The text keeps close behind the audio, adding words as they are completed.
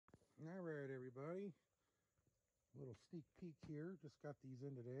All right, everybody. Little sneak peek here. Just got these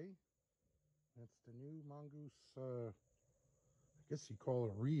in today. That's the new Mongoose, I guess you call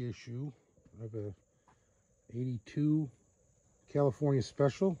it a reissue of a 82 California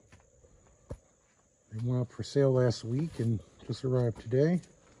Special. They went up for sale last week and just arrived today.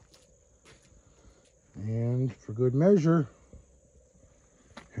 And for good measure,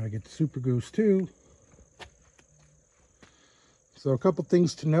 gotta get the Supergoose too. So a couple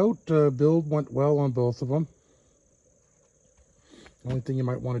things to note. Build went well on both of them. The only thing you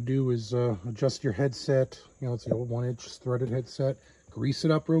might want to do is adjust your headset. You know, it's the old 1-inch threaded headset. Grease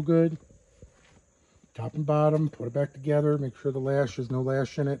it up real good. Top and bottom. Put it back together. Make sure the lash, there's no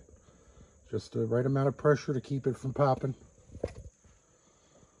lash in it. Just the right amount of pressure to keep it from popping.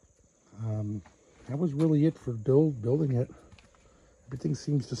 That was really it for building it. Everything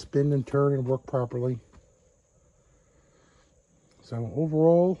seems to spin and turn and work properly. So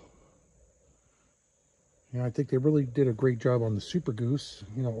overall, you know, I think they really did a great job on the Supergoose.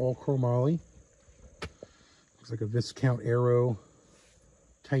 You know, all chromoly. Looks like a Viscount Aero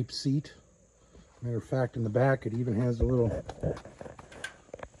type seat. Matter of fact, in the back, it even has the little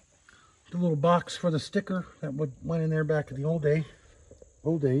box for the sticker that went in there back in the old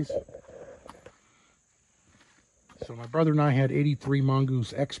days. So my brother and I had 83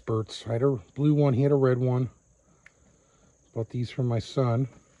 Mongoose Experts. I had a blue one, he had a red one. Bought these for my son.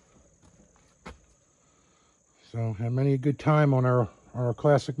 So had many a good time on our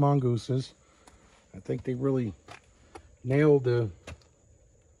classic Mongooses. I think they really nailed the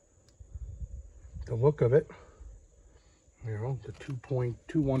look of it. You know, the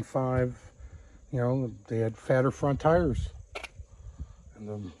 2.215, you know, they had fatter front tires. And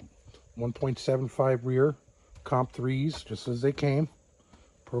the 1.75 rear Comp 3s, just as they came.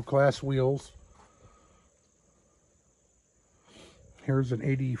 Pro class wheels. Here's an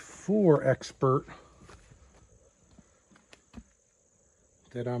 84 Expert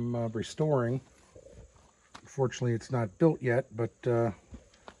that I'm restoring. Unfortunately, it's not built yet, but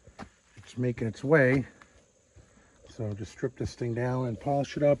it's making its way. So just strip this thing down and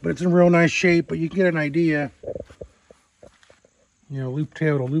polish it up. But it's in real nice shape, but you can get an idea. You know, loop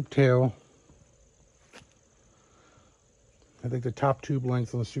tail to loop tail. I think the top tube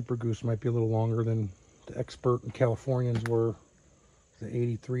length on the Supergoose might be a little longer than the Expert and Californians were, the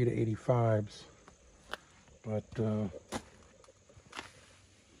 83 to 85s. But, you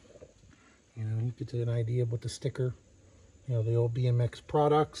know, you get an idea of what the sticker, you know, the old BMX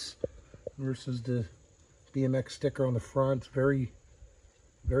products versus the BMX sticker on the front. It's very,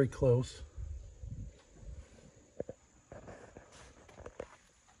 very close.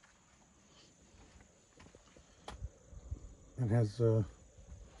 It has the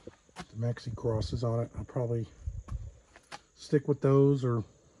maxi crosses on it. I'll probably stick with those, or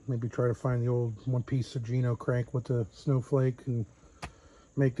maybe try to find the old one-piece Sagino crank with the snowflake and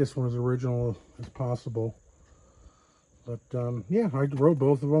make this one as original as possible. But yeah, I rode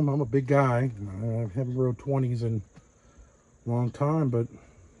both of them. I'm a big guy. I haven't rode 20s in a long time, but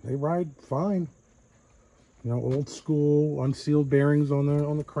they ride fine. You know, old school unsealed bearings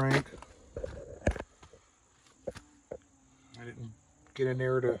on the crank. I didn't get in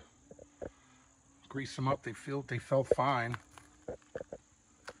there to grease them up. They felt fine.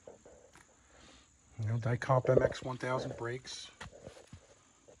 You know, Dicomp MX 1000 brakes,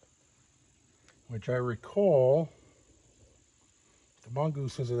 which I recall the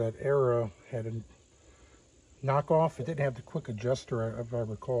Mongooses of that era had a knockoff. It didn't have the quick adjuster, if I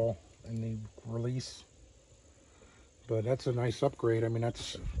recall, in the release. But that's a nice upgrade. I mean,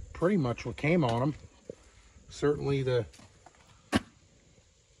 that's pretty much what came on them. Certainly the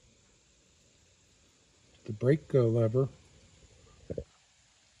brake lever. I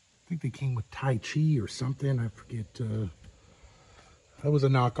think they came with Tai Chi or something. I forget. That was a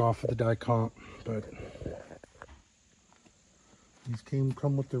knockoff of the Dicomp, but these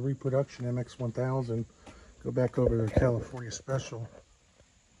come with the reproduction MX 1000. Go back over to the California Special.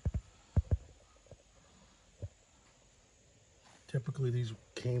 Typically these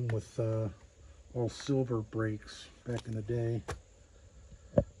came with all silver brakes back in the day.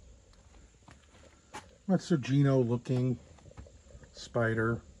 That's a Gino looking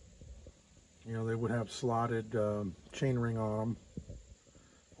Spider. You know, they would have slotted chainring on them.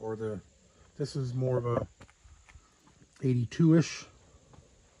 Or this is more of a 82-ish.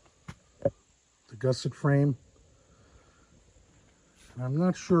 The gusset frame. I'm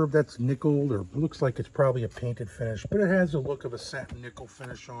not sure if that's nickeled, or looks like it's probably a painted finish, but it has a look of a satin nickel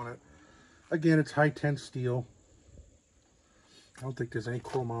finish on it. Again, it's high tense steel. I don't think there's any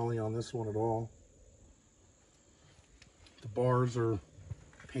chromoly on this one at all. The bars are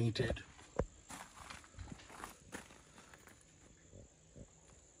painted.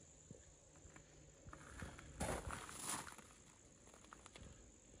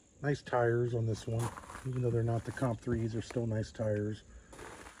 Nice tires on this one, even though they're not the Comp 3s, they're still nice tires.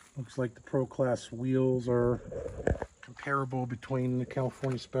 Looks like the Pro Class wheels are comparable between the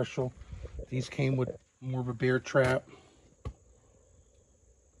California Special. These came with more of a bear trap.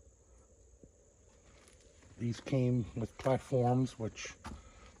 These came with platforms, which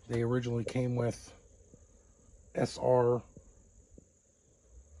they originally came with SR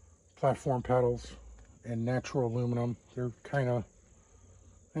platform pedals and natural aluminum. They're kind of,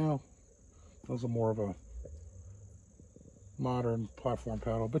 well, those are more of a modern platform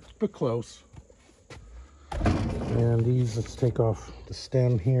pedal, but close. And these, let's take off the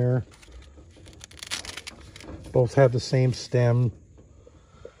stem here. Both have the same stem.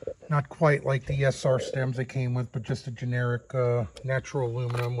 Not quite like the SR stems they came with, but just a generic natural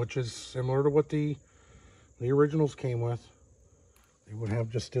aluminum, which is similar to what the originals came with. They would have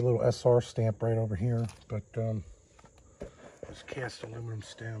just a little SR stamp right over here, but just cast aluminum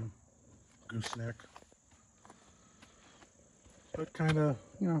stem, gooseneck. But kind of,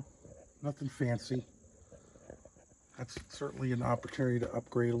 you know, nothing fancy. That's certainly an opportunity to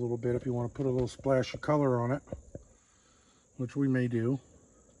upgrade a little bit if you want to put a little splash of color on it, which we may do.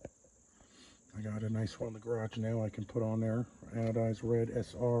 I got a nice one in the garage now I can put on there. Anodized red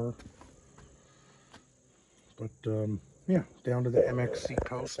SR. But yeah, down to the MX seat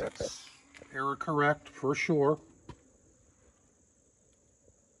post. That's error correct for sure.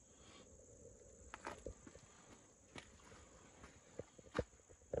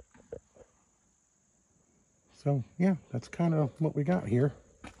 So yeah, that's kind of what we got here.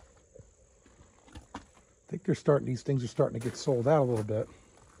 I think these things are starting to get sold out a little bit.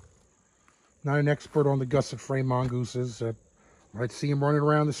 Not an expert on the gusset frame mongooses. I'd see them running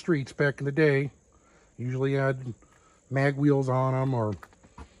around the streets back in the day. Usually had mag wheels on them or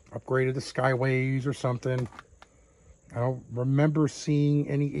upgraded the Skyways or something. I don't remember seeing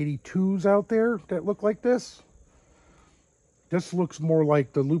any 82s out there that look like this. This looks more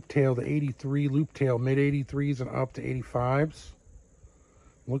like the loop tail, the 83 loop tail, mid 83s and up to 85s.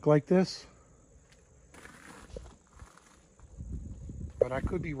 Look like this. But I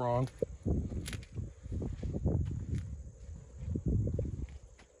could be wrong.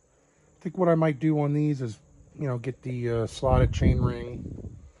 I think what I might do on these is, you know, get the slotted chain ring.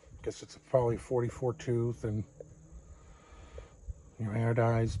 I guess it's probably 44 tooth, and, you know,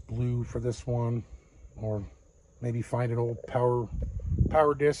 anodized blue for this one, or maybe find an old power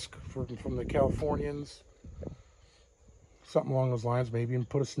disc from the Californians, something along those lines, maybe, and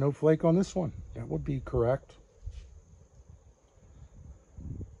put a snowflake on this one. That would be correct.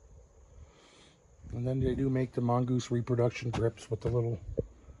 And then they do make the Mongoose reproduction grips with the little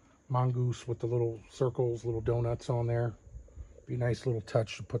Mongoose with the little circles, little donuts on there. Be a nice little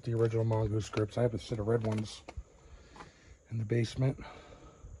touch to put the original Mongoose grips. I have a set of red ones in the basement.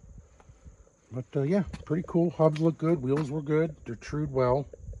 But yeah, pretty cool. Hubs look good. Wheels were good. They're trued well.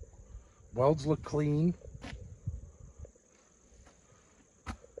 Welds look clean.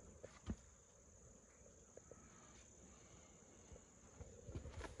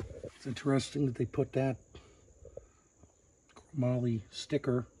 It's interesting that they put that chromoly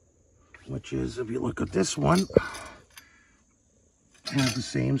sticker, which is, if you look at this one, has the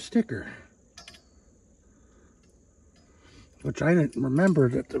same sticker. Which I didn't remember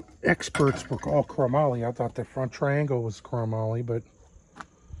that the experts were all chromoly. I thought the front triangle was chromoly, but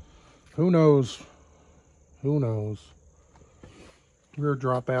who knows? Who knows? Rear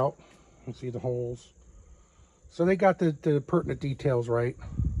dropout. You see the holes. So they got the pertinent details right.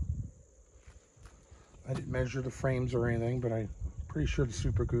 I didn't measure the frames or anything, but I'm pretty sure the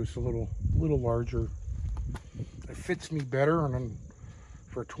Supergoose is a little larger. It fits me better, and then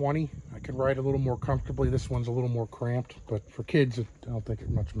for 20, I can ride a little more comfortably. This one's a little more cramped, but for kids, I don't think it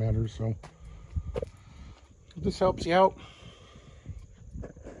much matters. So if this helps you out,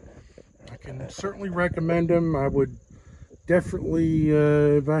 I can certainly recommend them. I would definitely,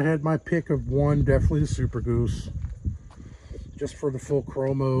 if I had my pick of one, definitely the Supergoose, just for the full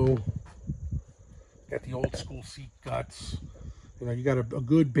chromo. Got the old school seat guts. You know, you got a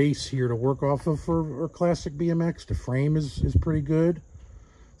good base here to work off of for classic BMX. The frame is pretty good.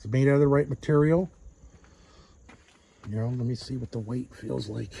 It's made out of the right material. You know, let me see what the weight feels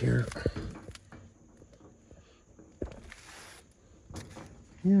like here.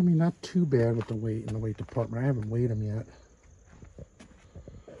 Yeah, I mean, not too bad with the weight in the weight department. I haven't weighed them yet.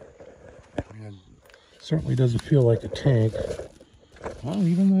 And certainly doesn't feel like a tank. Well,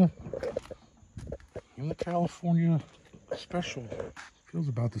 even the California Special Feels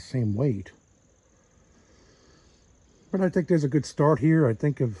about the same weight. But I think there's a good start here. I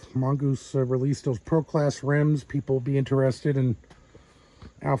think if Mongoose released those Pro Class rims, people will be interested in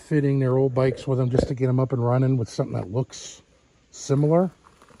outfitting their old bikes with them just to get them up and running with something that looks similar.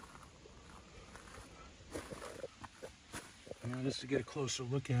 Now, just to get a closer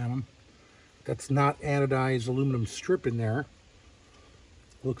look at them, that's not anodized aluminum strip in there.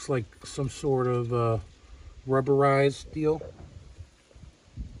 Looks like some sort of rubberized deal.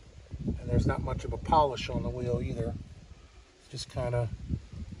 And there's not much of a polish on the wheel either. Just kind of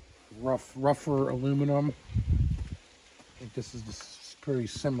rougher aluminum. I think this is pretty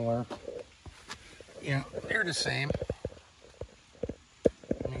similar. Yeah, they're the same.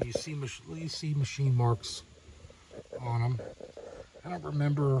 I mean, you see machine marks on them. I don't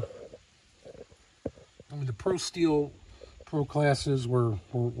remember. I mean, the Pro Steel Pro Classes were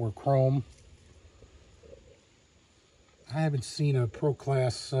chrome. I haven't seen a Pro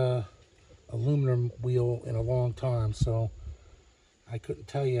Class aluminum wheel in a long time, so I couldn't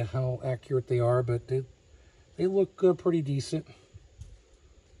tell you how accurate they are, but they look pretty decent.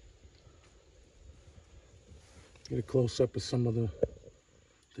 Get a close-up of some of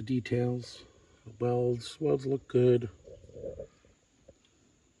the details. The welds look good.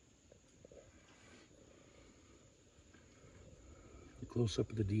 A close-up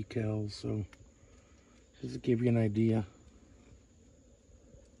of the decals, so just to give you an idea.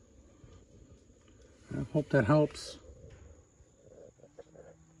 I hope that helps.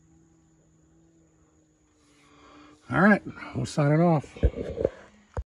 All right, we're signing off.